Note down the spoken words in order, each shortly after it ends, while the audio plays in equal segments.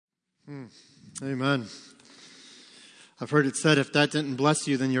Amen. I've heard it said, if that didn't bless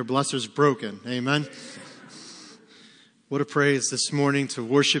you, then your blesser's broken. Amen. What a praise this morning to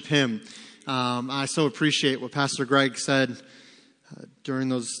worship Him. I so appreciate what Pastor Greg said during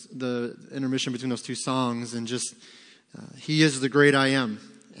the intermission between those two songs, and just He is the great I am,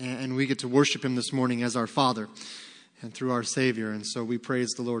 and we get to worship Him this morning as our Father and through our Savior, and so we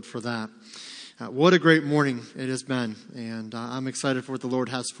praise the Lord for that. What a great morning it has been, and I'm excited for what the Lord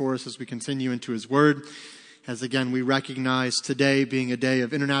has for us as we continue into His Word. As again, we recognize today being a day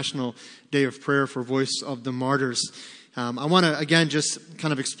of International Day of Prayer for Voice of the Martyrs. I want to, again, just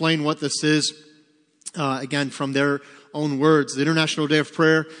kind of explain what this is, again, from their own words. The International Day of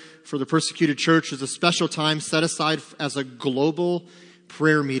Prayer for the Persecuted Church is a special time set aside as a global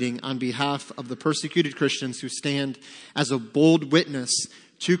prayer meeting on behalf of the persecuted Christians who stand as a bold witness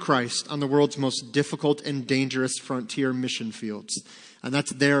to Christ on the world's most difficult and dangerous frontier mission fields. And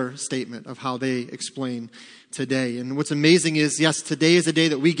that's their statement of how they explain today. And what's amazing is, yes, today is a day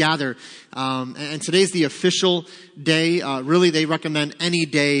that we gather. And today's the official day. Really, they recommend any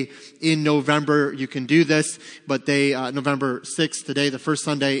day in November you can do this. But November 6th, today, the first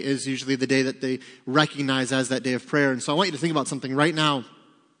Sunday, is usually the day that they recognize as that day of prayer. And so I want you to think about something. Right now,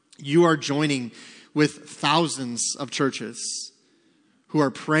 you are joining with thousands of churches who are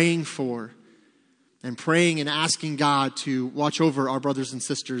praying for and praying and asking God to watch over our brothers and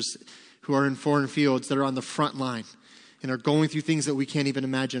sisters who are in foreign fields, that are on the front line and are going through things that we can't even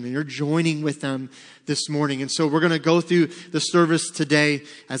imagine. And you're joining with them this morning. And so we're going to go through the service today.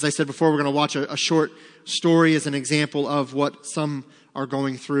 As I said before, we're going to watch a short story as an example of what some are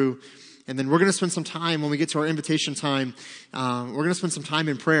going through. And then we're going to spend some time, when we get to our invitation time, we're going to spend some time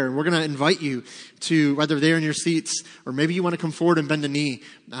in prayer. And we're going to invite you to, whether they're in your seats or maybe you want to come forward and bend a knee.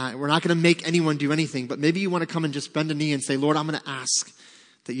 We're not going to make anyone do anything, but maybe you want to come and just bend a knee and say, Lord, I'm going to ask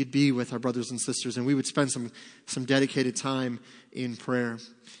that you'd be with our brothers and sisters. And we would spend some dedicated time in prayer.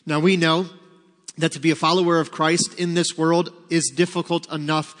 Now, we know that to be a follower of Christ in this world is difficult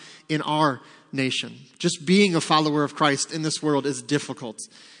enough in our nation. Just being a follower of Christ in this world is difficult.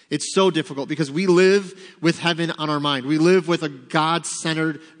 It's so difficult because we live with heaven on our mind. We live with a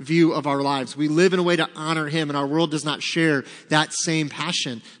God-centered view of our lives. We live in a way to honor Him, and our world does not share that same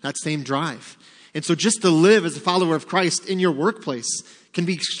passion, that same drive. And so just to live as a follower of Christ in your workplace can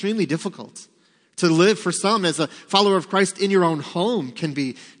be extremely difficult. To live for some as a follower of Christ in your own home can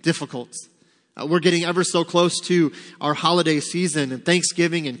be difficult. We're getting ever so close to our holiday season and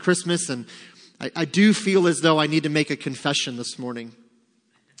Thanksgiving and Christmas, and I do feel as though I need to make a confession this morning.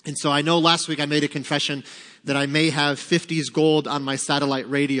 And so I know last week I made a confession that I may have 50s gold on my satellite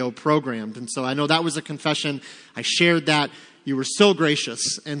radio programmed. And so I know that was a confession. I shared that. You were so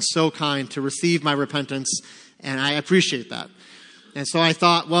gracious and so kind to receive my repentance, and I appreciate that. And so I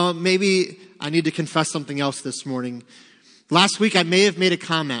thought, well, maybe I need to confess something else this morning. Last week I may have made a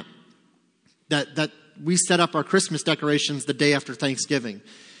comment that we set up our Christmas decorations the day after Thanksgiving,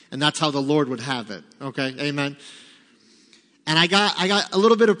 and that's how the Lord would have it. Okay, amen. And I got a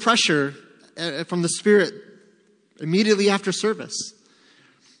little bit of pressure from the Spirit immediately after service,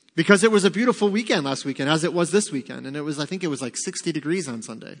 because it was a beautiful weekend last weekend, as it was this weekend. And I think it was like 60 degrees on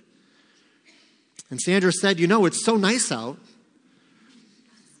Sunday. And Sandra said, it's so nice out.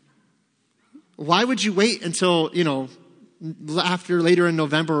 Why would you wait until, later in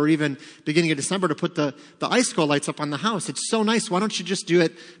November or even beginning of December to put the icicle lights up on the house? It's so nice. Why don't you just do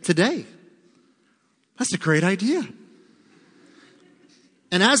it today? That's a great idea.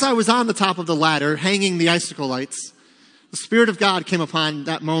 And as I was on the top of the ladder, hanging the icicle lights, the Spirit of God came upon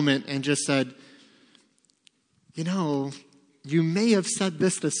that moment and just said, you may have said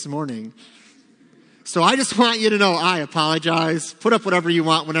this morning. So I just want you to know, I apologize. Put up whatever you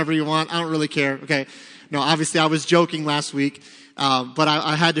want, whenever you want. I don't really care. Okay. No, obviously I was joking last week. But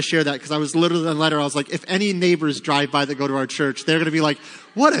I had to share that because I was literally on the letter. I was like, if any neighbors drive by that go to our church, they're going to be like,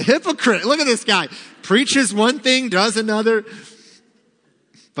 what a hypocrite. Look at this guy. Preaches one thing, does another.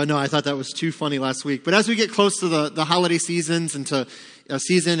 But no, I thought that was too funny last week. But as we get close to the holiday seasons and to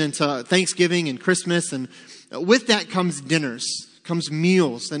Thanksgiving and Christmas, and with that comes dinners, comes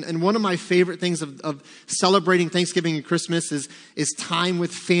meals. And one of my favorite things of celebrating Thanksgiving and Christmas is time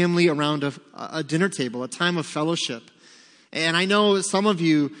with family around a dinner table, a time of fellowship. And I know some of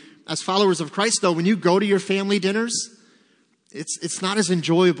you, as followers of Christ, though, when you go to your family dinners, it's not as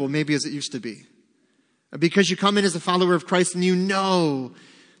enjoyable maybe as it used to be. Because you come in as a follower of Christ and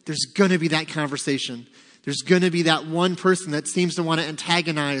there's going to be that conversation. There's going to be that one person that seems to want to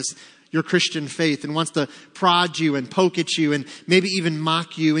antagonize your Christian faith and wants to prod you and poke at you and maybe even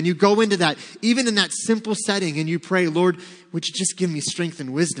mock you. And you go into that, even in that simple setting, and you pray, Lord, would you just give me strength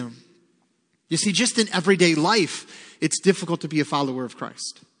and wisdom? You see, just in everyday life, it's difficult to be a follower of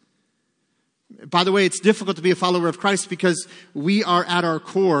Christ. By the way, it's difficult to be a follower of Christ because we are at our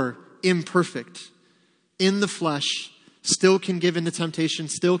core imperfect, in the flesh, still can give in to temptation,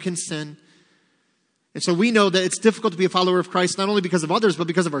 still can sin. And so we know that it's difficult to be a follower of Christ, not only because of others, but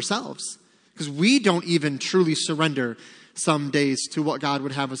because of ourselves. Because we don't even truly surrender some days to what God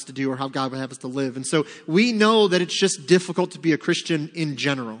would have us to do or how God would have us to live. And so we know that it's just difficult to be a Christian in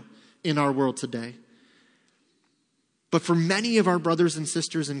general in our world today. But for many of our brothers and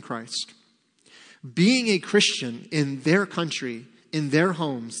sisters in Christ, being a Christian in their country, in their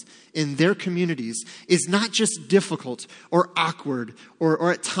homes, in their communities, is not just difficult or awkward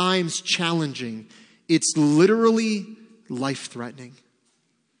or at times challenging. It's literally life-threatening.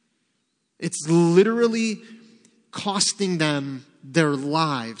 It's literally costing them their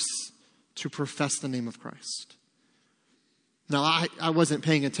lives to profess the name of Christ. Now, I wasn't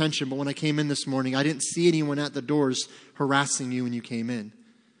paying attention, but when I came in this morning, I didn't see anyone at the doors harassing you when you came in.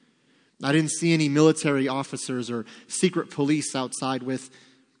 I didn't see any military officers or secret police outside with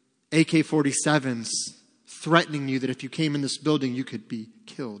AK-47s threatening you that if you came in this building, you could be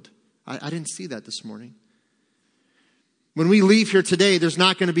killed. I didn't see that this morning. When we leave here today, there's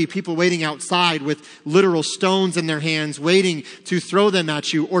not going to be people waiting outside with literal stones in their hands, waiting to throw them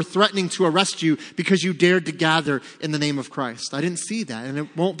at you or threatening to arrest you because you dared to gather in the name of Christ. I didn't see that, and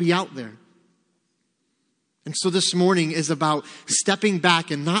it won't be out there. And so this morning is about stepping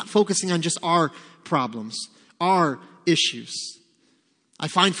back and not focusing on just our problems, our issues. I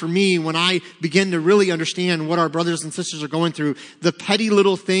find for me, when I begin to really understand what our brothers and sisters are going through, the petty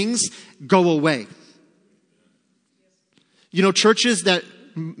little things go away. You know, churches that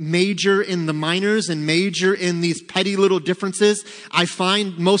major in the minors and major in these petty little differences, I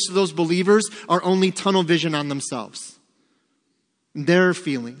find most of those believers are only tunnel vision on themselves, their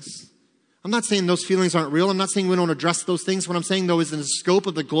feelings. I'm not saying those feelings aren't real. I'm not saying we don't address those things. What I'm saying, though, is in the scope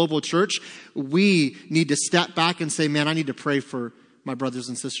of the global church, we need to step back and say, man, I need to pray for my brothers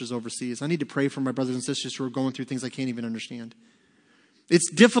and sisters overseas. I need to pray for my brothers and sisters who are going through things I can't even understand. It's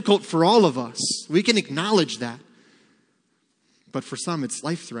difficult for all of us. We can acknowledge that. But for some, it's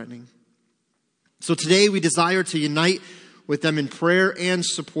life-threatening. So today we desire to unite with them in prayer and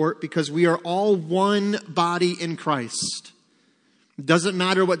support because we are all one body in Christ. It doesn't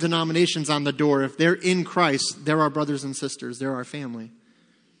matter what denomination's on the door. If they're in Christ, they're our brothers and sisters. They're our family.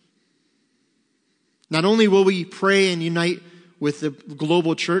 Not only will we pray and unite with the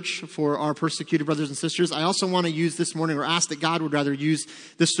global church for our persecuted brothers and sisters, I also want to use this morning, or ask that God would rather use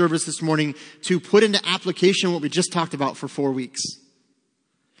this service this morning to put into application what we just talked about for 4 weeks.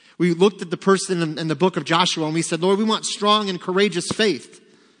 We looked at the person in the book of Joshua and we said, Lord, we want strong and courageous faith.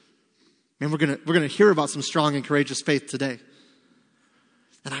 And we're going to hear about some strong and courageous faith today.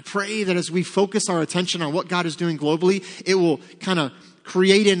 And I pray that as we focus our attention on what God is doing globally, it will kind of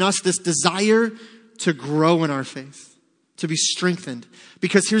create in us this desire to grow in our faith, to be strengthened.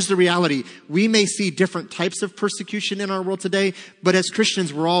 Because here's the reality. We may see different types of persecution in our world today, but as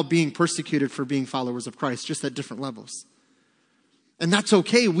Christians, we're all being persecuted for being followers of Christ, just at different levels. And that's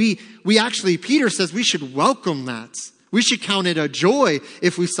okay. We actually, Peter says we should welcome that. We should count it a joy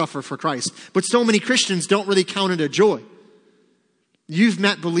if we suffer for Christ. But so many Christians don't really count it a joy. You've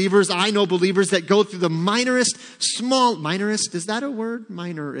met believers, I know believers that go through the minorest, is that a word?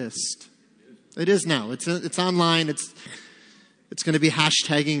 Minorist. It is now. It's online. It's going to be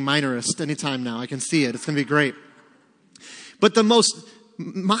hashtagging minorist anytime now. I can see it. It's going to be great. But the most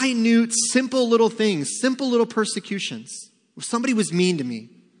minute, simple little things, simple little persecutions. Somebody was mean to me.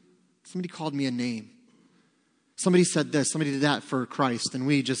 Somebody called me a name. Somebody said this, somebody did that for Christ. And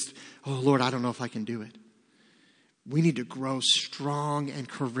we just, oh Lord, I don't know if I can do it. We need to grow strong and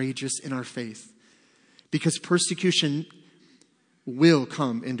courageous in our faith. Because persecution will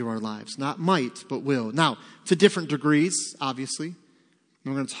come into our lives. Not might, but will. Now, to different degrees, obviously. And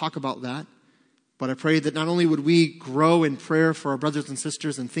we're going to talk about that. But I pray that not only would we grow in prayer for our brothers and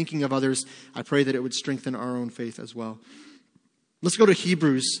sisters and thinking of others, I pray that it would strengthen our own faith as well. Let's go to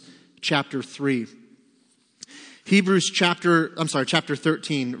Hebrews chapter 3. Chapter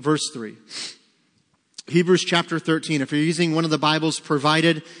 13, verse 3. Hebrews chapter 13. If you're using one of the Bibles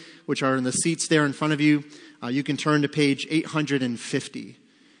provided, which are in the seats there in front of you, you can turn to page 850.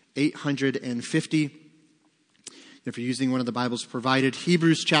 850. If you're using one of the Bibles provided,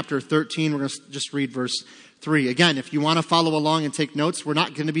 Hebrews chapter 13, we're going to just read verse 3. Again, if you want to follow along and take notes, we're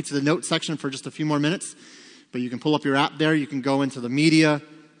not going to be to the note section for just a few more minutes, but you can pull up your app there. You can go into the media,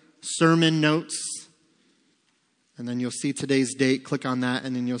 sermon notes, and then you'll see today's date. Click on that,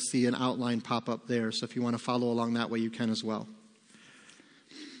 and then you'll see an outline pop up there. So if you want to follow along that way, you can as well.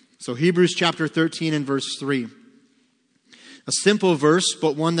 So Hebrews chapter 13 and verse 3. A simple verse,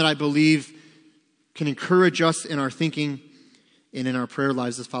 but one that I believe can encourage us in our thinking and in our prayer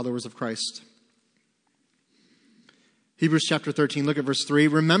lives as followers of Christ. Hebrews chapter 13, look at verse 3.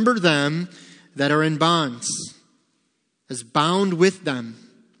 Remember them that are in bonds, as bound with them,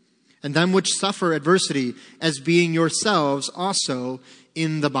 and them which suffer adversity, as being yourselves also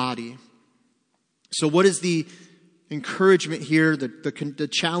in the body. So what is the encouragement here, the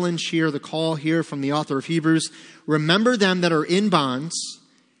challenge here, the call here from the author of Hebrews? Remember them that are in bonds,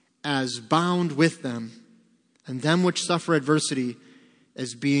 as bound with them, and them which suffer adversity,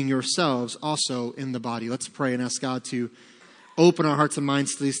 as being yourselves also in the body. Let's pray and ask God to open our hearts and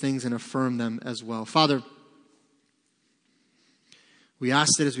minds to these things and affirm them as well. Father, we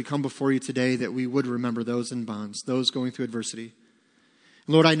ask that as we come before you today that we would remember those in bonds, those going through adversity.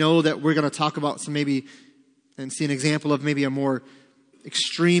 Lord, I know that we're going to talk about some maybe and see an example of maybe a more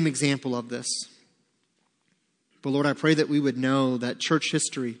extreme example of this. But Lord, I pray that we would know that church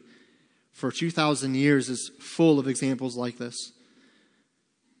history for 2,000 years is full of examples like this.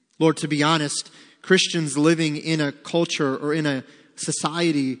 Lord, to be honest, Christians living in a culture or in a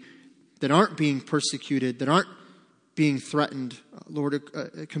society that aren't being persecuted, that aren't being threatened, Lord,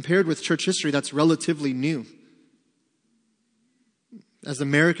 compared with church history, that's relatively new. As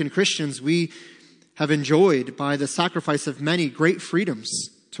American Christians, we have enjoyed, by the sacrifice of many, great freedoms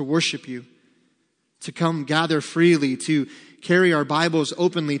to worship you, to come gather freely, to carry our Bibles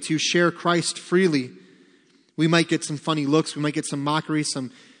openly, to share Christ freely. We might get some funny looks, we might get some mockery,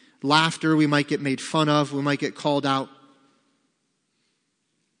 some laughter, we might get made fun of, we might get called out.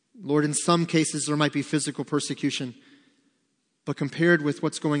 Lord, in some cases there might be physical persecution, but compared with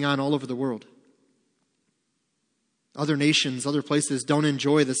what's going on all over the world, other nations, other places don't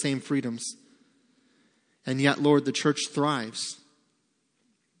enjoy the same freedoms. And yet, Lord, the church thrives.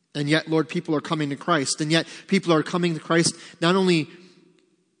 And yet, Lord, people are coming to Christ. And yet, people are coming to Christ not only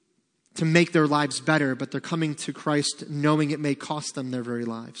to make their lives better, but they're coming to Christ knowing it may cost them their very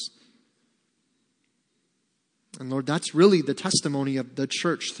lives. And Lord, that's really the testimony of the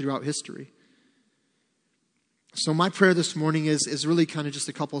church throughout history. So my prayer this morning is really kind of just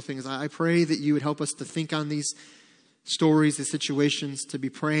a couple of things. I pray that you would help us to think on these stories, these situations, to be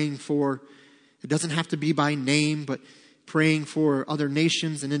praying for. It doesn't have to be by name, but praying for other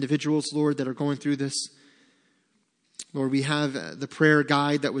nations and individuals, Lord, that are going through this. Lord, we have the prayer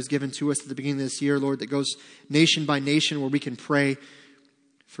guide that was given to us at the beginning of this year, Lord, that goes nation by nation, where we can pray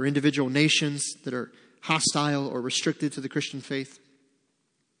for individual nations that are hostile or restricted to the Christian faith.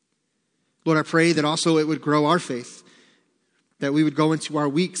 Lord, I pray that also it would grow our faith, that we would go into our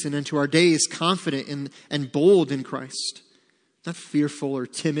weeks and into our days confident and bold in Christ, not fearful or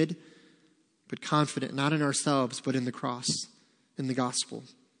timid, but confident, not in ourselves, but in the cross, in the gospel.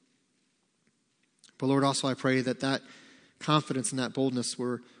 But Lord, also I pray that that confidence and that boldness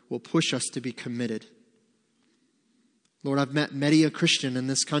will push us to be committed. Lord, I've met many a Christian in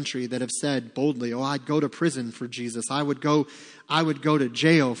this country that have said boldly, oh, I'd go to prison for Jesus. I would go to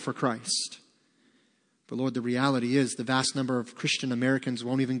jail for Christ. But Lord, the reality is the vast number of Christian Americans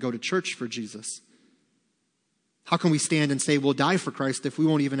won't even go to church for Jesus. How can we stand and say we'll die for Christ if we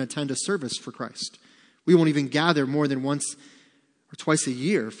won't even attend a service for Christ? We won't even gather more than once or twice a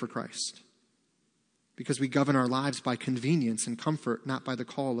year for Christ, because we govern our lives by convenience and comfort, not by the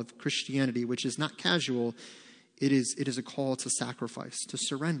call of Christianity, which is not casual. It is a call to sacrifice, to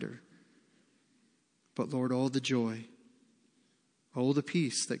surrender. But Lord, all the joy, all the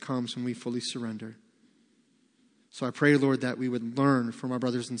peace that comes when we fully surrender. So I pray, Lord, that we would learn from our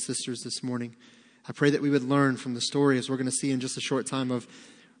brothers and sisters this morning. I pray that we would learn from the story, as we're going to see in just a short time, of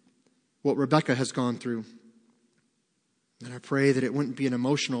what Rebecca has gone through. And I pray that it wouldn't be an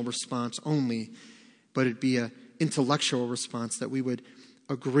emotional response only, but it'd be an intellectual response, that we would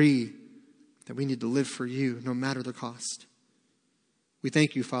agree that we need to live for you no matter the cost. We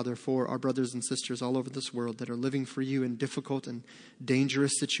thank you, Father, for our brothers and sisters all over this world that are living for you in difficult and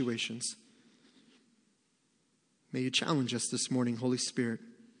dangerous situations. May you challenge us this morning, Holy Spirit.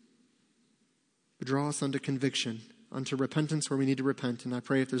 Draw us unto conviction, unto repentance where we need to repent. And I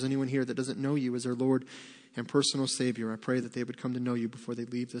pray if there's anyone here that doesn't know you as their Lord and personal Savior, I pray that they would come to know you before they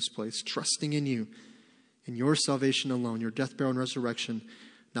leave this place, trusting in you, in your salvation alone, your death, burial, and resurrection,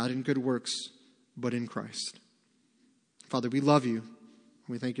 not in good works, but in Christ. Father, we love you.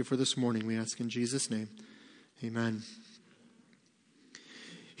 We thank you for this morning. We ask in Jesus' name. Amen.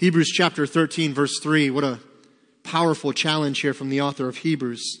 Hebrews chapter 13, verse 3. What a powerful challenge here from the author of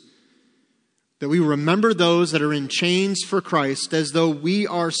Hebrews. That we remember those that are in chains for Christ as though we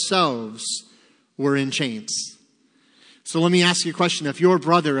ourselves were in chains. So let me ask you a question. If your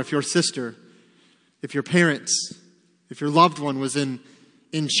brother, if your sister, if your parents, if your loved one was in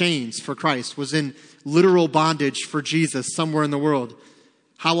chains for Christ, was in literal bondage for Jesus somewhere in the world,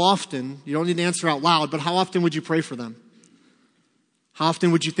 how often, you don't need to answer out loud, but how often would you pray for them? How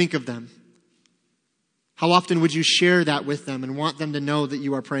often would you think of them? How often would you share that with them and want them to know that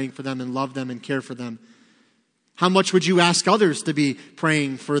you are praying for them and love them and care for them? How much would you ask others to be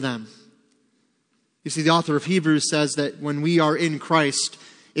praying for them? You see, the author of Hebrews says that when we are in Christ,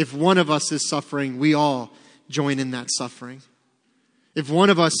 if one of us is suffering, we all join in that suffering. If one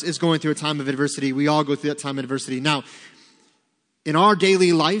of us is going through a time of adversity, we all go through that time of adversity. Now, in our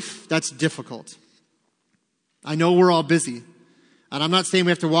daily life, that's difficult. I know we're all busy. And I'm not saying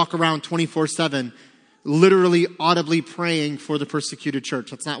we have to walk around 24/7, literally audibly praying for the persecuted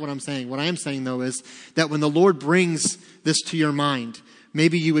church. That's not what I'm saying. What I am saying, though, is that when the Lord brings this to your mind,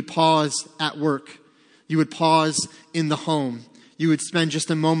 maybe you would pause at work. You would pause in the home. You would spend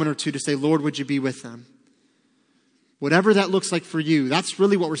just a moment or two to say, Lord, would you be with them? Whatever that looks like for you, that's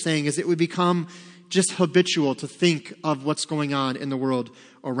really what we're saying, is it would become just habitual to think of what's going on in the world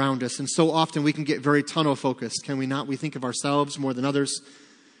around us. And so often we can get very tunnel focused, can we not? We think of ourselves more than others.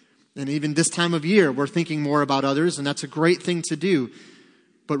 And even this time of year, we're thinking more about others, and that's a great thing to do.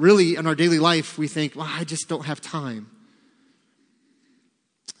 But really, in our daily life, we think, well, I just don't have time.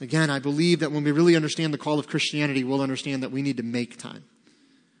 Again, I believe that when we really understand the call of Christianity, we'll understand that we need to make time.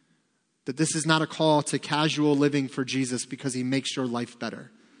 That this is not a call to casual living for Jesus because he makes your life better.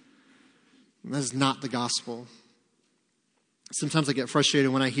 That is not the gospel. Sometimes I get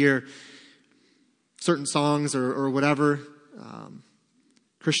frustrated when I hear certain songs or whatever,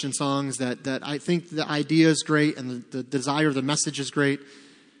 Christian songs, that I think the idea is great and the desire, the message is great.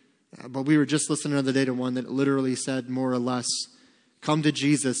 But we were just listening the other day to one that literally said more or less, come to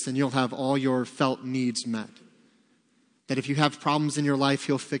Jesus and you'll have all your felt needs met. That if you have problems in your life,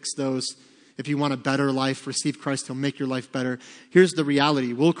 he'll fix those. If you want a better life, receive Christ, he'll make your life better. Here's the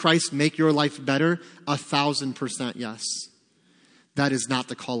reality. Will Christ make your life better? 1,000% yes. That is not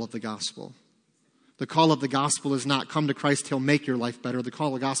the call of the gospel. The call of the gospel is not come to Christ, he'll make your life better. The call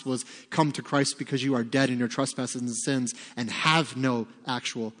of the gospel is come to Christ because you are dead in your trespasses and sins and have no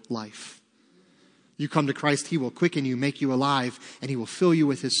actual life. You come to Christ, he will quicken you, make you alive, and he will fill you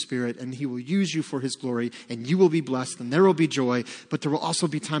with his Spirit, and he will use you for his glory, and you will be blessed, and there will be joy, but there will also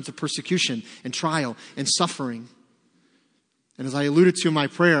be times of persecution and trial and suffering. And as I alluded to in my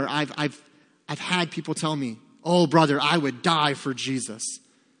prayer, I've had people tell me, oh, brother, I would die for Jesus.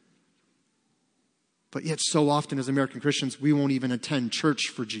 But yet so often as American Christians, we won't even attend church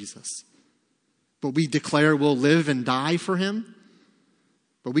for Jesus. But we declare we'll live and die for him.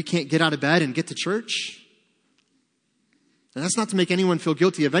 But we can't get out of bed and get to church. And that's not to make anyone feel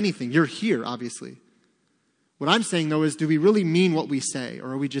guilty of anything. You're here, obviously. What I'm saying, though, is do we really mean what we say?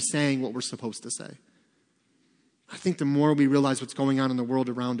 Or are we just saying what we're supposed to say? I think the more we realize what's going on in the world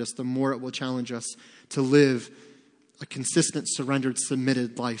around us, the more it will challenge us to live a consistent, surrendered,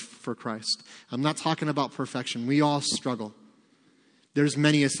 submitted life for Christ. I'm not talking about perfection. We all struggle. There's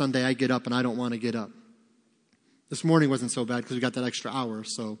many a Sunday I get up and I don't want to get up. This morning wasn't so bad because we got that extra hour,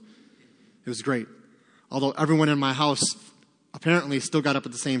 so it was great. Although everyone in my house apparently still got up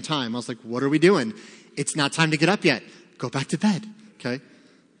at the same time. I was like, what are we doing? It's not time to get up yet. Go back to bed, okay?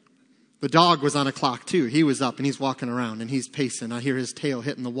 The dog was on a clock too. He was up and he's walking around and he's pacing. I hear his tail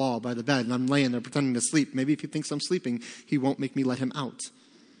hitting the wall by the bed and I'm laying there pretending to sleep. Maybe if he thinks I'm sleeping, he won't make me let him out.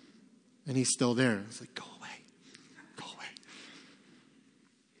 And he's still there. It's like, go away. Go away.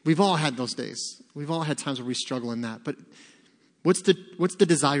 We've all had those days. We've all had times where we struggle in that. But what's the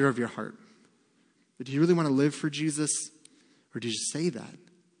desire of your heart? Do you really want to live for Jesus? Or do you just say that?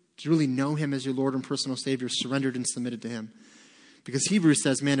 Do you really know him as your Lord and personal Savior, surrendered and submitted to him? Because Hebrews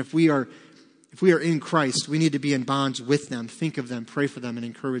says, man, if we are in Christ, we need to be in bonds with them, think of them, pray for them, and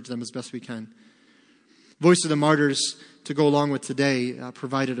encourage them as best we can. Voice of the Martyrs, to go along with today,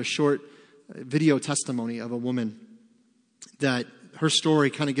 provided a short video testimony of a woman that her story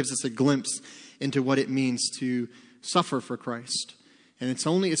kind of gives us a glimpse into what it means to suffer for Christ. And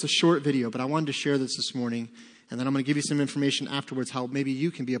it's a short video, but I wanted to share this morning, and then I'm going to give you some information afterwards how maybe you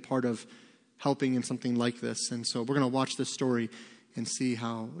can be a part of helping in something like this. And so we're going to watch this story and see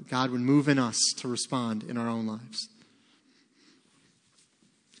how God would move in us to respond in our own lives.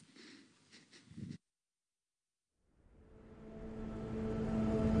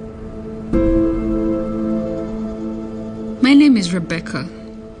 My name is Rebecca.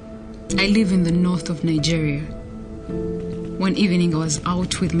 I live in the north of Nigeria. One evening I was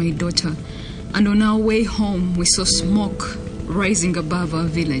out with my daughter, and on our way home we saw smoke rising above our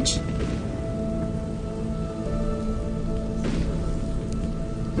village.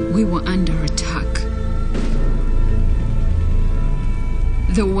 we were under attack.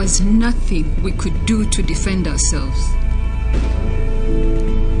 There was nothing we could do to defend ourselves.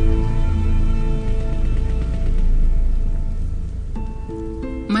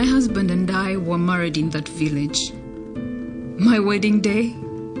 My husband and I were married in that village. My wedding day,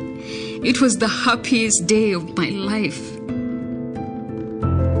 it was the happiest day of my life.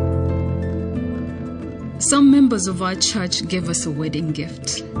 Some members of our church gave us a wedding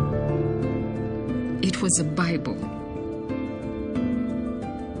gift. It was a Bible.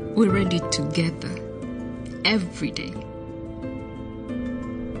 We read it together every day.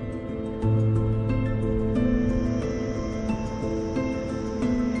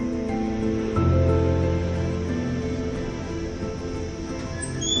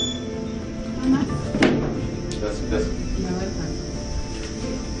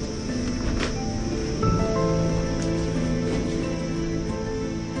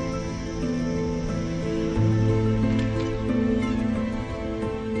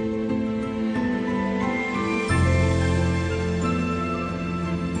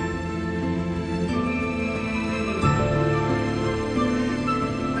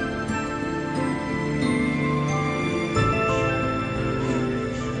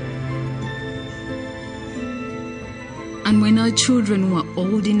 And when our children were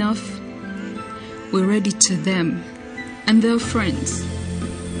old enough, we read it to them and their friends.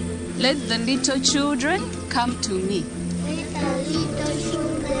 Let the little children come to me. Let the little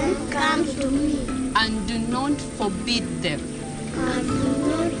children come to me. And do not forbid them. And do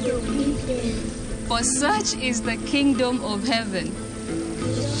not forbid them. For such is the kingdom of heaven.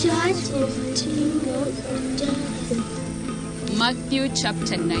 Such is the kingdom of heaven. Matthew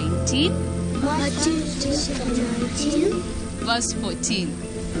chapter 19. Matthew chapter 19. Verse 14.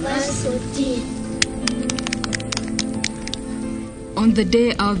 Verse 14. On the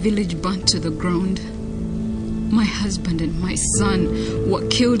day our village burnt to the ground, my husband and my son were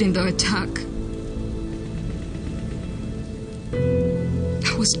killed in the attack.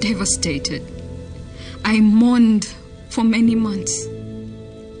 I was devastated. I mourned for many months.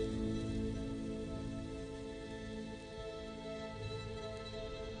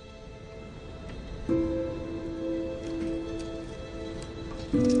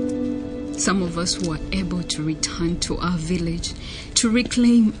 Some of us were able to return to our village to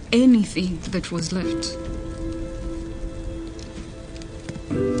reclaim anything that was left.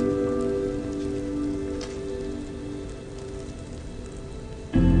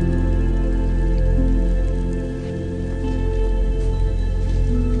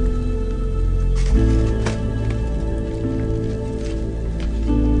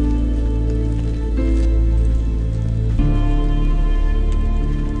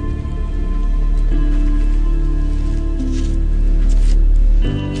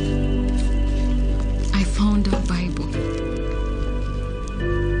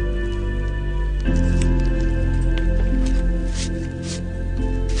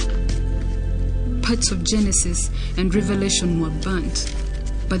 Parts of Genesis and Revelation were burnt,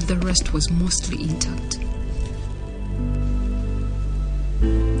 but the rest was mostly intact.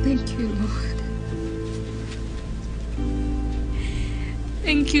 Thank you, Lord.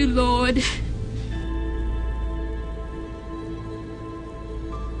 Thank you, Lord.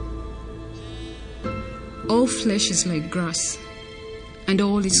 All flesh is like grass, and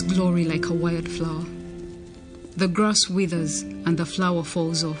all its glory like a wild flower. The grass withers and the flower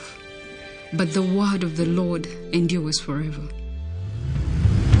falls off, but the word of the Lord endures forever.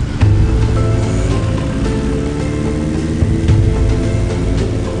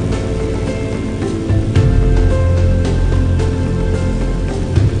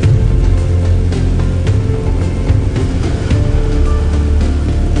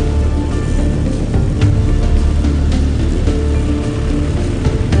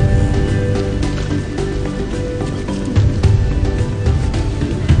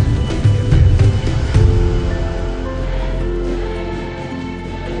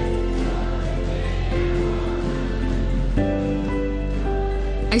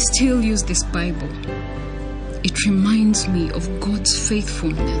 I still use this Bible. It reminds me of God's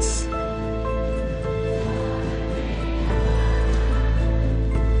faithfulness.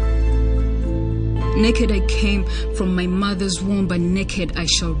 Naked I came from my mother's womb, but naked I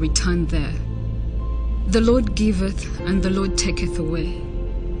shall return there. The Lord giveth, and the Lord taketh away.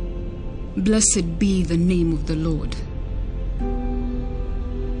 Blessed be the name of the Lord.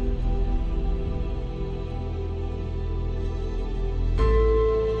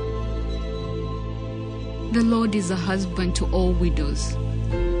 The Lord is a husband to all widows.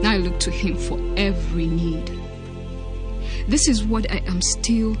 I look to him for every need. This is what I am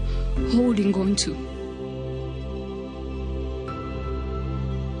still holding on to.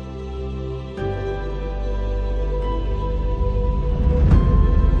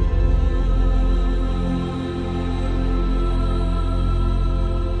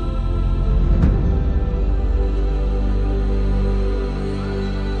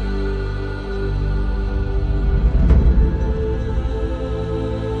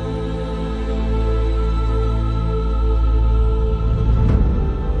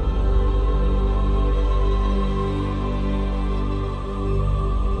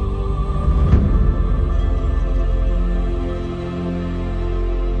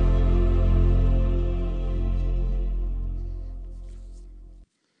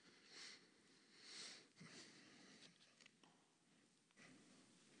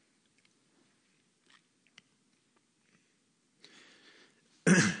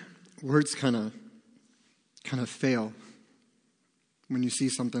 Words kind of fail when you see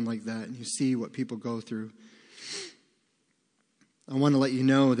something like that and you see what people go through. I want to let you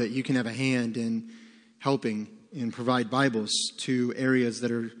know that you can have a hand in helping and provide Bibles to areas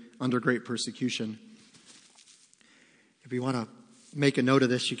that are under great persecution. If you want to make a note of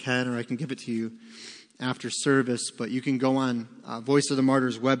this, you can, or I can give it to you after service. But you can go on Voice of the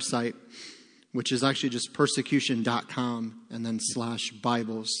Martyrs website, which is actually just persecution.com and then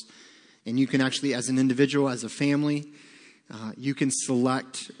 /Bibles. And you can actually, as an individual, as a family, you can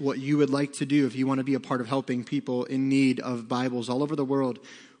select what you would like to do if you want to be a part of helping people in need of Bibles all over the world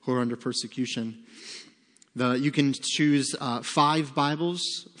who are under persecution. You can choose 5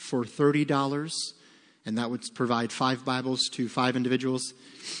 Bibles for $30, and that would provide 5 Bibles to 5 individuals,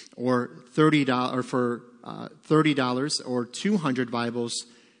 or $30 for $30, or 200 Bibles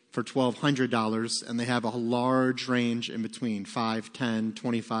for $1,200, and they have a large range in between, 5, 10,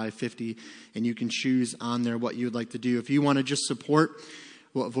 25, 50, and you can choose on there what you would like to do. If you want to just support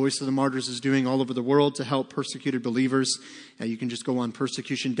what Voice of the Martyrs is doing all over the world to help persecuted believers, you can just go on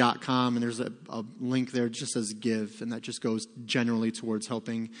persecution.com, and there's a link there that just says give, and that just goes generally towards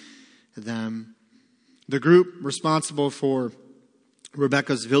helping them. The group responsible for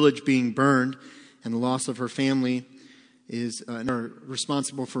Rebecca's village being burned and the loss of her family are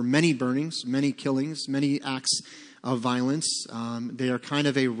responsible for many burnings, many killings, many acts of violence. They are kind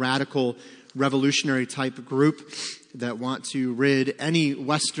of a radical, revolutionary type group that want to rid any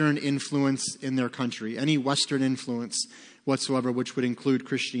Western influence in their country, any Western influence whatsoever, which would include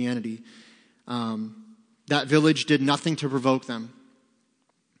Christianity. That village did nothing to provoke them.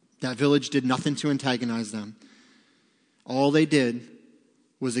 That village did nothing to antagonize them. All they did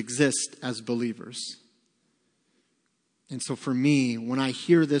was exist as believers. And so for me, when I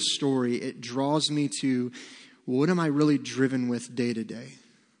hear this story, it draws me to, what am I really driven with day to day?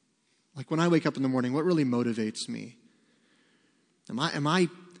 Like when I wake up in the morning, what really motivates me? Am I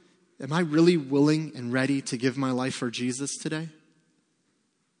really willing and ready to give my life for Jesus today?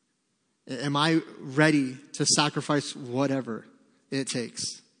 Am I ready to sacrifice whatever it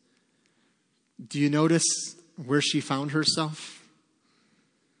takes? Do you notice where she found herself?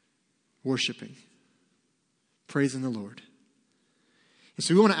 Worshiping. Praising the Lord. And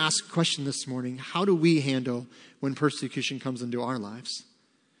so we want to ask a question this morning. How do we handle when persecution comes into our lives?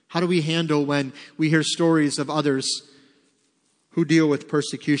 How do we handle when we hear stories of others who deal with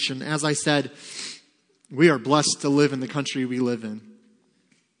persecution? As I said, we are blessed to live in the country we live in.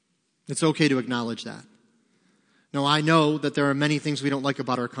 It's okay to acknowledge that. Now, I know that there are many things we don't like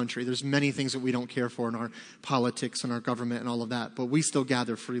about our country. There's many things that we don't care for in our politics and our government and all of that. But we still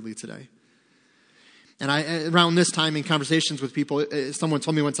gather freely today. And around this time in conversations with people, someone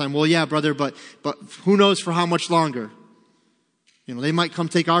told me one time, well, yeah, brother, but who knows for how much longer? You know, they might come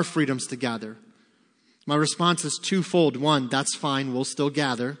take our freedoms to gather. My response is twofold. One, that's fine. We'll still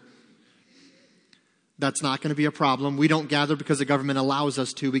gather. That's not going to be a problem. We don't gather because the government allows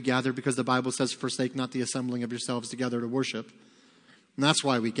us to. We gather because the Bible says, forsake not the assembling of yourselves together to worship. And that's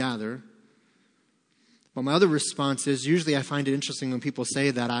why we gather. But my other response is, usually I find it interesting when people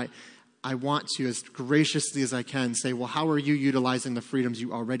say that. I want to, as graciously as I can, say, well, how are you utilizing the freedoms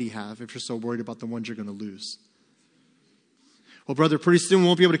you already have if you're so worried about the ones you're going to lose? Well, brother, pretty soon we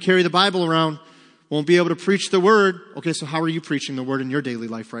won't be able to carry the Bible around. Won't be able to preach the Word. Okay, so how are you preaching the Word in your daily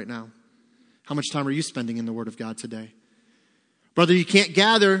life right now? How much time are you spending in the Word of God today? Brother, you can't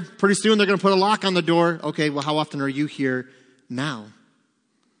gather. Pretty soon they're going to put a lock on the door. Okay, well, how often are you here now?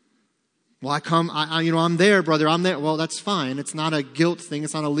 Well, I'm there, brother. I'm there. Well, that's fine. It's not a guilt thing.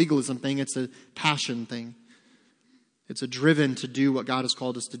 It's not a legalism thing. It's a passion thing. It's a driven to do what God has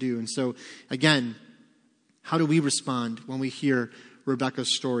called us to do. And so, again, how do we respond when we hear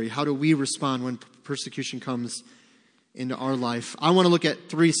Rebecca's story? How do we respond when persecution comes into our life. I want to look at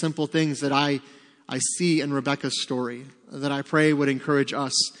 3 simple things that I see in Rebecca's story that I pray would encourage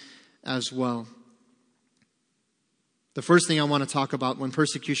us as well. The first thing I want to talk about when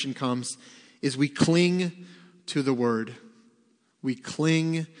persecution comes is we cling to the Word. We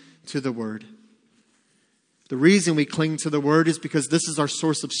cling to the Word. The reason we cling to the Word is because this is our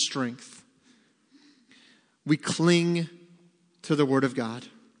source of strength. We cling to the Word of God.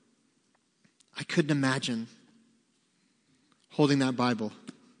 I couldn't imagine holding that Bible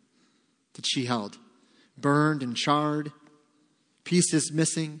that she held, burned and charred, pieces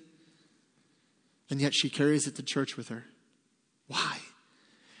missing, and yet she carries it to church with her. Why?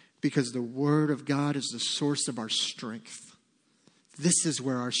 Because the Word of God is the source of our strength. This is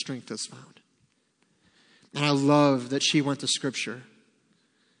where our strength is found. And I love that she went to Scripture.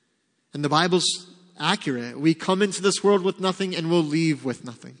 And the Bible's accurate. We come into this world with nothing and we'll leave with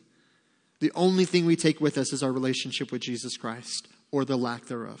nothing. The only thing we take with us is our relationship with Jesus Christ, or the lack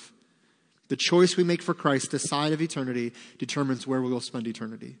thereof. The choice we make for Christ this side of eternity determines where we will spend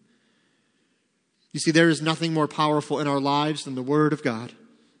eternity. You see, there is nothing more powerful in our lives than the Word of God.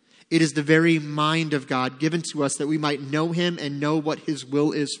 It is the very mind of God given to us that we might know Him and know what His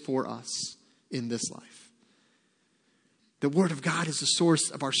will is for us in this life. The Word of God is the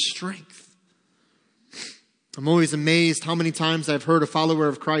source of our strength. I'm always amazed how many times I've heard a follower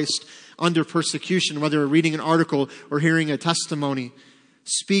of Christ under persecution, whether reading an article or hearing a testimony,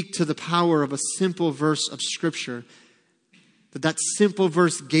 speak to the power of a simple verse of Scripture. That simple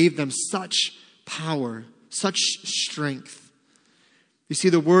verse gave them such power, such strength. You see,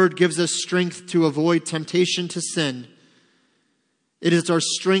 the Word gives us strength to avoid temptation to sin. It is our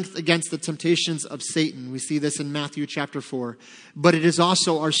strength against the temptations of Satan. We see this in Matthew chapter 4. But it is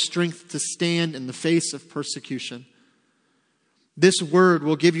also our strength to stand in the face of persecution. This Word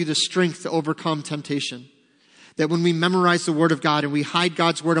will give you the strength to overcome temptation. That when we memorize the Word of God and we hide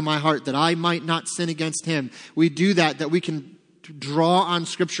God's Word in my heart that I might not sin against Him, we do that we can draw on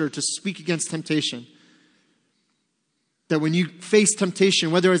Scripture to speak against temptation. That when you face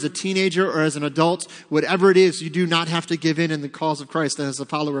temptation, whether as a teenager or as an adult, whatever it is, you do not have to give in the cause of Christ. And as a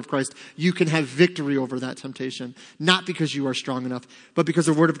follower of Christ, you can have victory over that temptation. Not because you are strong enough, but because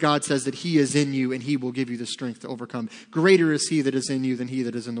the Word of God says that He is in you and He will give you the strength to overcome. Greater is He that is in you than he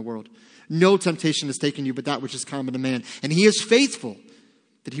that is in the world. No temptation has taken you but that which is common to man. And He is faithful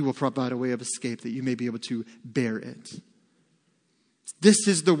that He will provide a way of escape that you may be able to bear it. This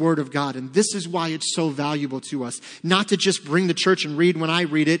is the Word of God, and this is why it's so valuable to us. Not to just bring the church and read when I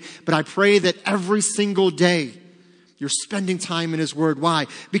read it, but I pray that every single day you're spending time in His Word. Why?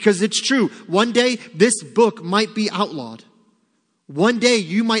 Because it's true. One day this book might be outlawed. One day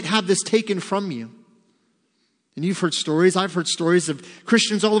you might have this taken from you. And you've heard stories, I've heard stories of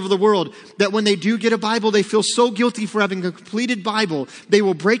Christians all over the world that when they do get a Bible, they feel so guilty for having a completed Bible, they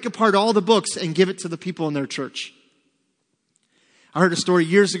will break apart all the books and give it to the people in their church. I heard a story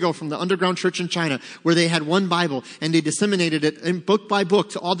years ago from the underground church in China where they had one Bible and they disseminated it in book by book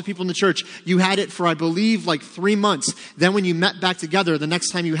to all the people in the church. You had it for, I believe, like 3 months. Then when you met back together the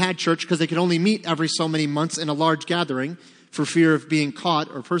next time you had church, because they could only meet every so many months in a large gathering for fear of being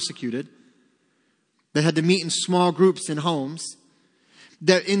caught or persecuted, they had to meet in small groups in homes.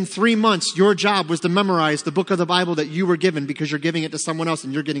 That in 3 months, your job was to memorize the book of the Bible that you were given because you're giving it to someone else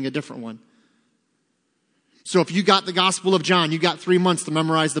and you're getting a different one. So if you got the Gospel of John, you got 3 months to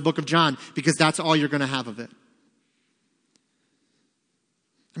memorize the book of John because that's all you're going to have of it.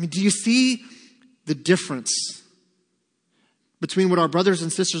 I mean, do you see the difference between what our brothers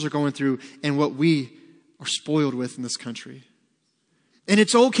and sisters are going through and what we are spoiled with in this country? And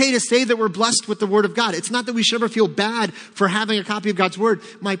it's okay to say that we're blessed with the Word of God. It's not that we should ever feel bad for having a copy of God's Word.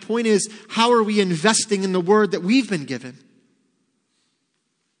 My point is, how are we investing in the Word that we've been given?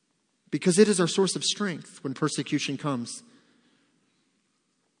 Because it is our source of strength when persecution comes.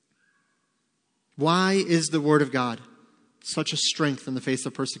 Why is the Word of God such a strength in the face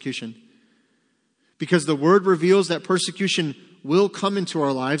of persecution? Because the Word reveals that persecution will come into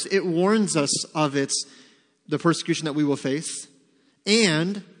our lives. It warns us of the persecution that we will face.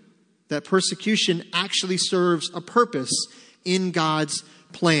 And that persecution actually serves a purpose in God's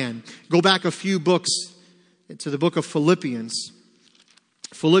plan. Go back a few books to the book of Philippians.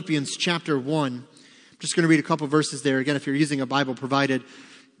 Philippians chapter 1. I'm just going to read a couple verses there. Again, if you're using a Bible provided,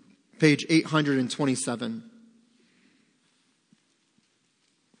 page 827.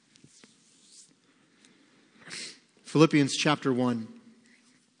 Philippians chapter 1,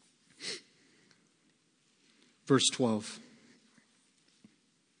 verse 12.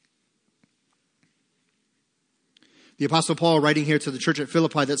 The Apostle Paul, writing here to the church at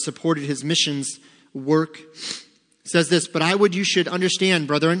Philippi that supported his missions work, says this, "But I would you should understand,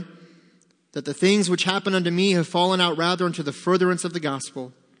 brethren, that the things which happened unto me have fallen out rather unto the furtherance of the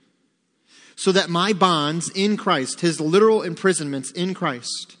gospel, so that my bonds in Christ," his literal imprisonments in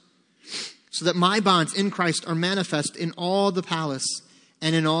Christ, "so that my bonds in Christ are manifest in all the palace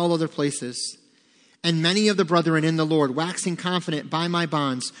and in all other places. And many of the brethren in the Lord, waxing confident by my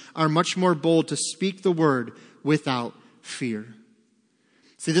bonds, are much more bold to speak the word without fear."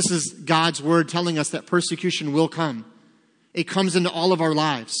 See, this is God's word telling us that persecution will come. It comes into all of our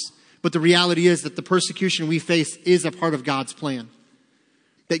lives. But the reality is that the persecution we face is a part of God's plan.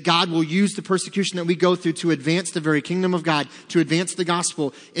 That God will use the persecution that we go through to advance the very kingdom of God, to advance the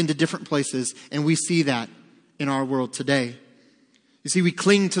gospel into different places. And we see that in our world today. You see, we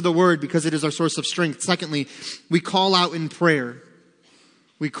cling to the word because it is our source of strength. Secondly, we call out in prayer.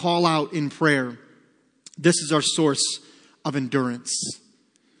 We call out in prayer. This is our source of endurance.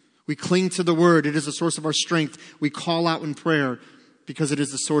 We cling to the word. It is a source of our strength. We call out in prayer because it is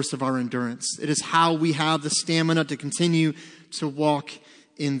the source of our endurance. It is how we have the stamina to continue to walk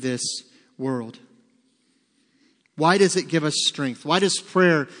in this world. Why does it give us strength? Why does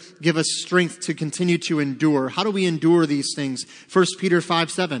prayer give us strength to continue to endure? How do we endure these things? 1 Peter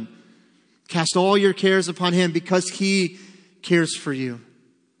 5:7. "Cast all your cares upon him because he cares for you."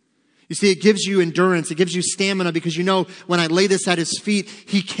 You see, it gives you endurance. It gives you stamina because you know when I lay this at his feet,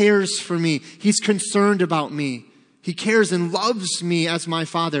 he cares for me. He's concerned about me. He cares and loves me as my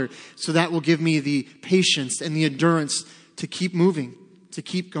Father. So that will give me the patience and the endurance to keep moving, to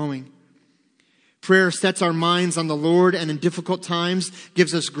keep going. Prayer sets our minds on the Lord and in difficult times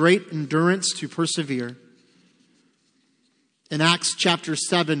gives us great endurance to persevere. In Acts chapter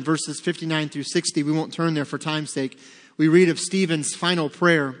 7, verses 59 through 60, we won't turn there for time's sake, we read of Stephen's final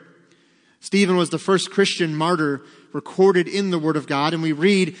prayer. Stephen was the first Christian martyr recorded in the Word of God, and we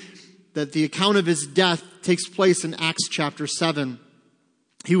read that the account of his death takes place in Acts chapter 7.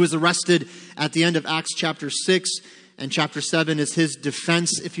 He was arrested at the end of Acts chapter 6, and chapter 7 is his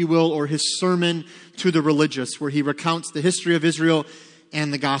defense, if you will, or his sermon to the religious, where he recounts the history of Israel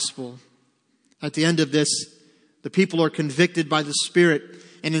and the gospel. At the end of this, the people are convicted by the Spirit,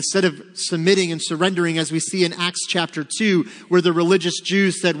 and instead of submitting and surrendering, as we see in Acts chapter 2, where the religious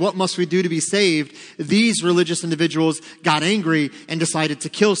Jews said, "What must we do to be saved?" these religious individuals got angry and decided to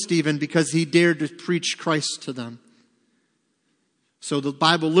kill Stephen because he dared to preach Christ to them. So the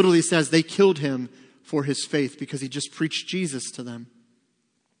Bible literally says they killed him for his faith because he just preached Jesus to them.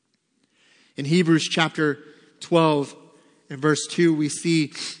 In Hebrews chapter 12 and verse 2, we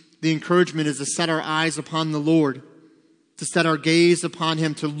see the encouragement is to set our eyes upon the Lord, to set our gaze upon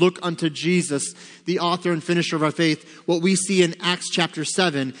him, to look unto Jesus, the author and finisher of our faith. What we see in Acts chapter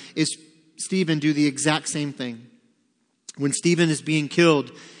 7 is Stephen do the exact same thing. When Stephen is being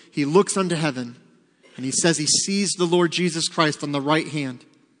killed, he looks unto heaven and he says he sees the Lord Jesus Christ on the right hand.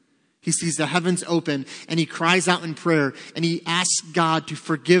 He sees the heavens open and he cries out in prayer and he asks God to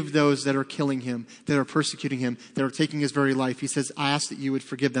forgive those that are killing him, that are persecuting him, that are taking his very life. He says, "I ask that you would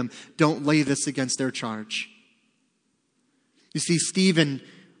forgive them. Don't lay this against their charge." You see, Stephen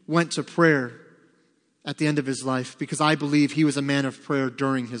went to prayer at the end of his life because I believe he was a man of prayer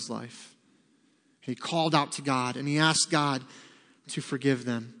during his life. He called out to God and he asked God to forgive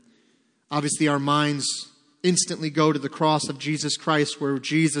them. Obviously, our minds instantly go to the cross of Jesus Christ where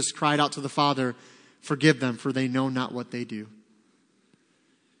Jesus cried out to the Father, "Forgive them, for they know not what they do."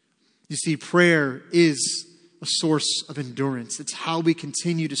 You see, prayer is a source of endurance. It's how we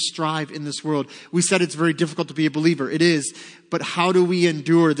continue to strive in this world. We said it's very difficult to be a believer. It is. But how do we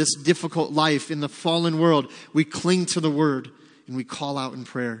endure this difficult life in the fallen world? We cling to the word and we call out in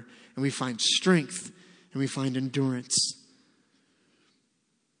prayer and we find strength and we find endurance.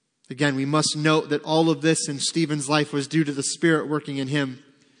 Again, we must note that all of this in Stephen's life was due to the Spirit working in him.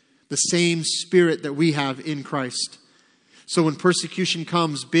 The same Spirit that we have in Christ. So when persecution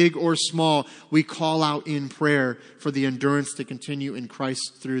comes, big or small, we call out in prayer for the endurance to continue in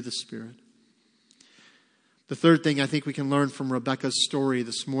Christ through the Spirit. The third thing I think we can learn from Rebecca's story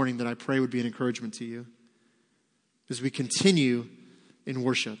this morning that I pray would be an encouragement to you is we continue in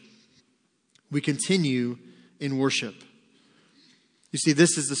worship. We continue in worship. You see,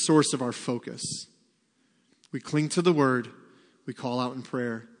 this is the source of our focus. We cling to the word, we call out in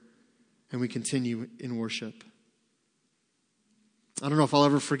prayer, and we continue in worship. I don't know if I'll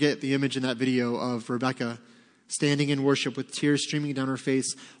ever forget the image in that video of Rebecca standing in worship with tears streaming down her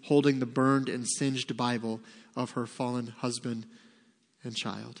face, holding the burned and singed Bible of her fallen husband and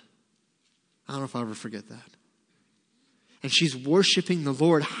child. I don't know if I'll ever forget that. And she's worshiping the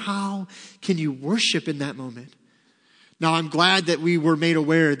Lord. How can you worship in that moment? Now, I'm glad that we were made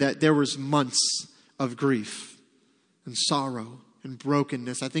aware that there was months of grief. and sorrow and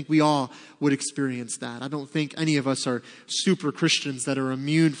brokenness. I think we all would experience that. I don't think any of us are super Christians that are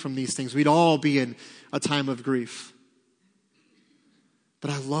immune from these things. We'd all be in a time of grief.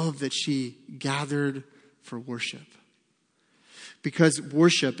 But I love that she gathered for worship. Because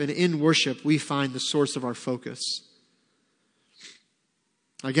worship, and in worship, we find the source of our focus.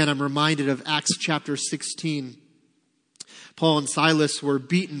 Again, I'm reminded of Acts chapter 16. Paul and Silas were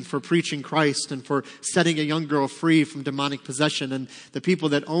beaten for preaching Christ and for setting a young girl free from demonic possession. And the people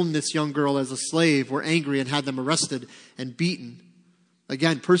that owned this young girl as a slave were angry and had them arrested and beaten.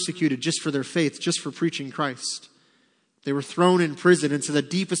 Again, persecuted just for their faith, just for preaching Christ. They were thrown in prison, into the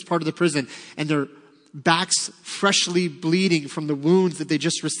deepest part of the prison, and their backs freshly bleeding from the wounds that they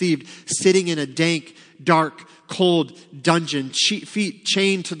just received, sitting in a dank, dark, cold dungeon, feet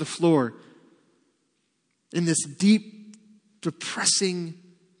chained to the floor, in this deep, depressing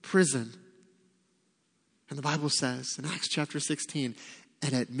prison. And the Bible says in Acts chapter 16,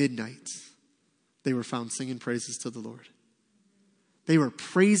 and at midnight, they were found singing praises to the Lord. They were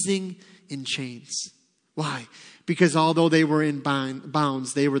praising in chains. Why? Because although they were in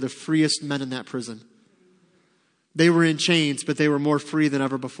bounds, they were the freest men in that prison. They were in chains, but they were more free than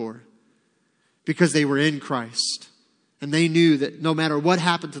ever before. Because they were in Christ. And they knew that no matter what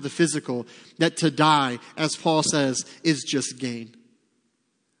happened to the physical, that to die, as Paul says, is just gain.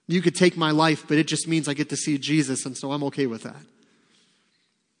 You could take my life, but it just means I get to see Jesus, and so I'm okay with that.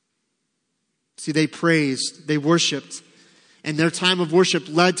 See, they praised, they worshiped, and their time of worship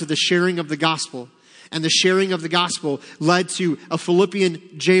led to the sharing of the gospel. And the sharing of the gospel led to a Philippian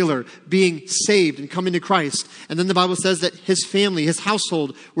jailer being saved and coming to Christ. And then the Bible says that his family, his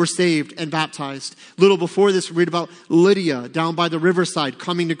household, were saved and baptized. Little before this, we read about Lydia down by the riverside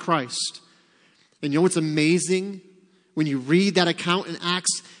coming to Christ. And you know what's amazing? When you read that account in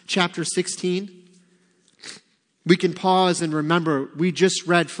Acts chapter 16, we can pause and remember, we just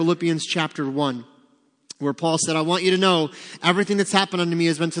read Philippians chapter 1. Where Paul said, I want you to know everything that's happened unto me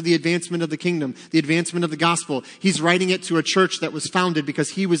has been to the advancement of the kingdom, the advancement of the gospel. He's writing it to a church that was founded because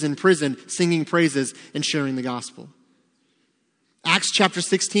he was in prison singing praises and sharing the gospel. Acts chapter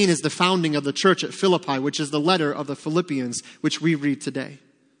 16 is the founding of the church at Philippi, which is the letter of the Philippians, which we read today.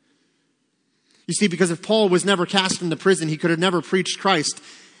 You see, because if Paul was never cast into prison, he could have never preached Christ,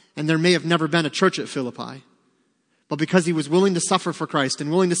 and there may have never been a church at Philippi. But because he was willing to suffer for Christ and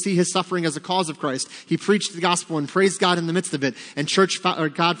willing to see his suffering as a cause of Christ, he preached the gospel and praised God in the midst of it. And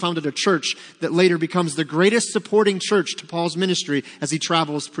God founded a church that later becomes the greatest supporting church to Paul's ministry as he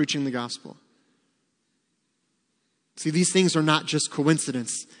travels preaching the gospel. See, these things are not just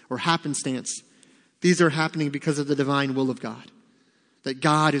coincidence or happenstance. These are happening because of the divine will of God. That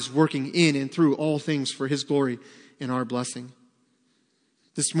God is working in and through all things for his glory and our blessing.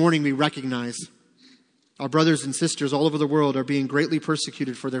 This morning we recognize our brothers and sisters all over the world are being greatly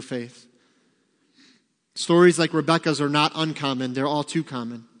persecuted for their faith. Stories like Rebecca's are not uncommon. They're all too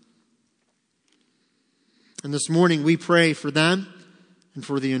common. And this morning we pray for them and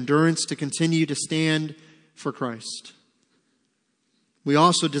for the endurance to continue to stand for Christ. We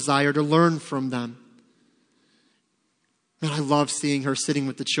also desire to learn from them. And I love seeing her sitting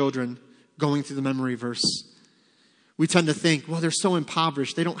with the children, going through the memory verse. We tend to think, well, they're so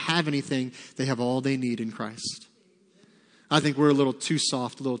impoverished. They don't have anything. They have all they need in Christ. I think we're a little too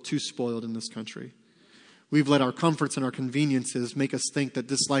soft, a little too spoiled in this country. We've let our comforts and our conveniences make us think that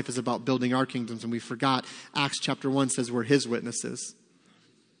this life is about building our kingdoms, and we forgot Acts chapter 1 says we're his witnesses.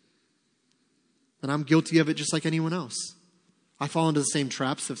 And I'm guilty of it just like anyone else. I fall into the same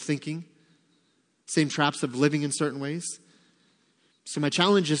traps of thinking, same traps of living in certain ways. So my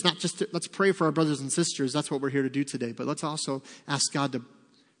challenge is not just to, let's pray for our brothers and sisters. That's what we're here to do today. But let's also ask God to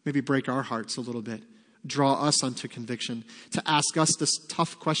maybe break our hearts a little bit. Draw us unto conviction. To ask us the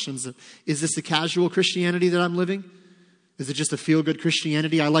tough questions. Is this a casual Christianity that I'm living? Is it just a feel-good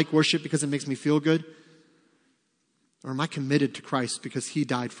Christianity? I like worship because it makes me feel good. Or am I committed to Christ because he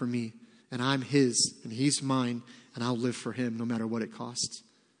died for me? And I'm his and he's mine. And I'll live for him no matter what it costs.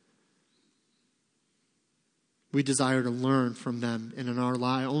 We desire to learn from them, and in our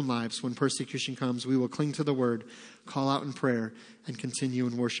own lives, when persecution comes, we will cling to the word, call out in prayer, and continue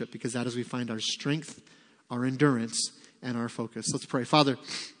in worship, because that is we find our strength, our endurance, and our focus. Let's pray. Father,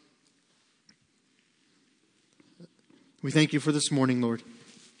 we thank you for this morning, Lord.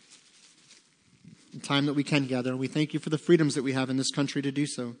 The time that we can gather, and we thank you for the freedoms that we have in this country to do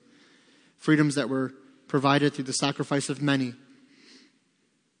so. Freedoms that were provided through the sacrifice of many.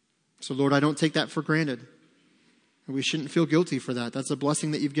 So, Lord, I don't take that for granted. We shouldn't feel guilty for that. That's a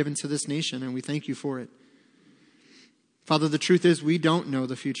blessing that you've given to this nation, and we thank you for it. Father, the truth is we don't know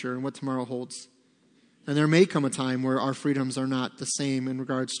the future and what tomorrow holds. And there may come a time where our freedoms are not the same in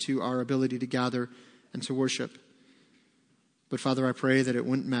regards to our ability to gather and to worship. But Father, I pray that it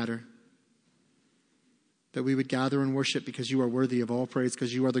wouldn't matter. That we would gather and worship because you are worthy of all praise,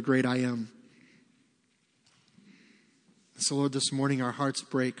 because you are the great I am. So Lord, this morning our hearts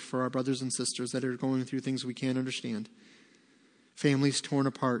break for our brothers and sisters that are going through things we can't understand. Families torn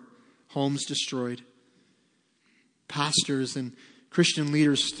apart, homes destroyed, pastors and Christian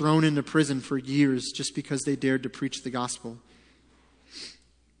leaders thrown into prison for years just because they dared to preach the gospel.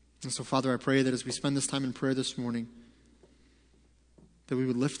 And so, Father, I pray that as we spend this time in prayer this morning, that we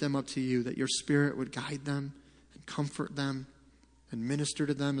would lift them up to you, that your Spirit would guide them and comfort them and minister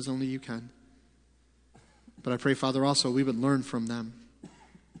to them as only you can. But I pray, Father, also we would learn from them.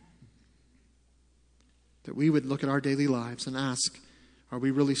 That we would look at our daily lives and ask, are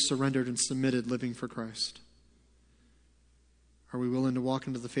we really surrendered and submitted living for Christ? Are we willing to walk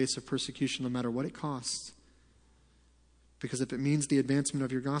into the face of persecution no matter what it costs? Because if it means the advancement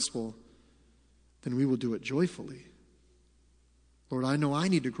of your gospel, then we will do it joyfully. Lord, I know I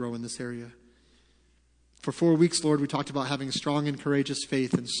need to grow in this area. For 4 weeks, Lord, we talked about having a strong and courageous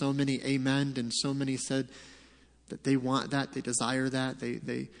faith, and so many amened, and so many said that they want that, they desire that,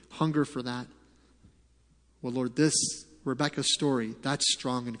 they hunger for that. Well, Lord, this Rebecca's story, that's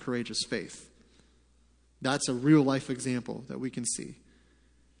strong and courageous faith. That's a real life example that we can see.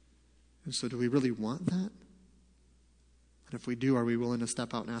 And so do we really want that? And if we do, are we willing to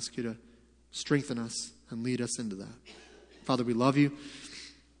step out and ask you to strengthen us and lead us into that? Father, we love you.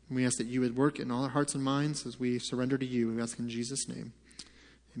 And we ask that you would work in all our hearts and minds as we surrender to you. We ask in Jesus' name.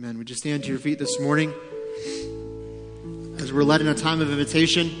 Amen. Would you stand to your feet this morning? As we're led in a time of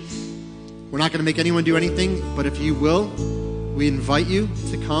invitation, we're not going to make anyone do anything, but if you will, we invite you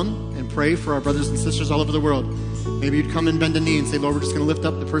to come and pray for our brothers and sisters all over the world. Maybe you'd come and bend a knee and say, Lord, we're just going to lift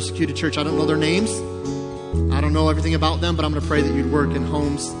up the persecuted church. I don't know their names. I don't know everything about them, but I'm going to pray that you'd work in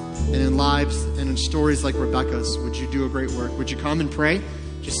homes and in lives and in stories like Rebecca's. Would you do a great work? Would you come and pray?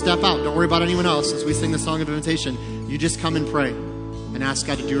 Just step out. Don't worry about anyone else. As we sing the song of invitation, you just come and pray and ask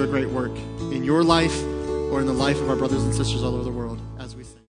God to do a great work in your life or in the life of our brothers and sisters all over the world.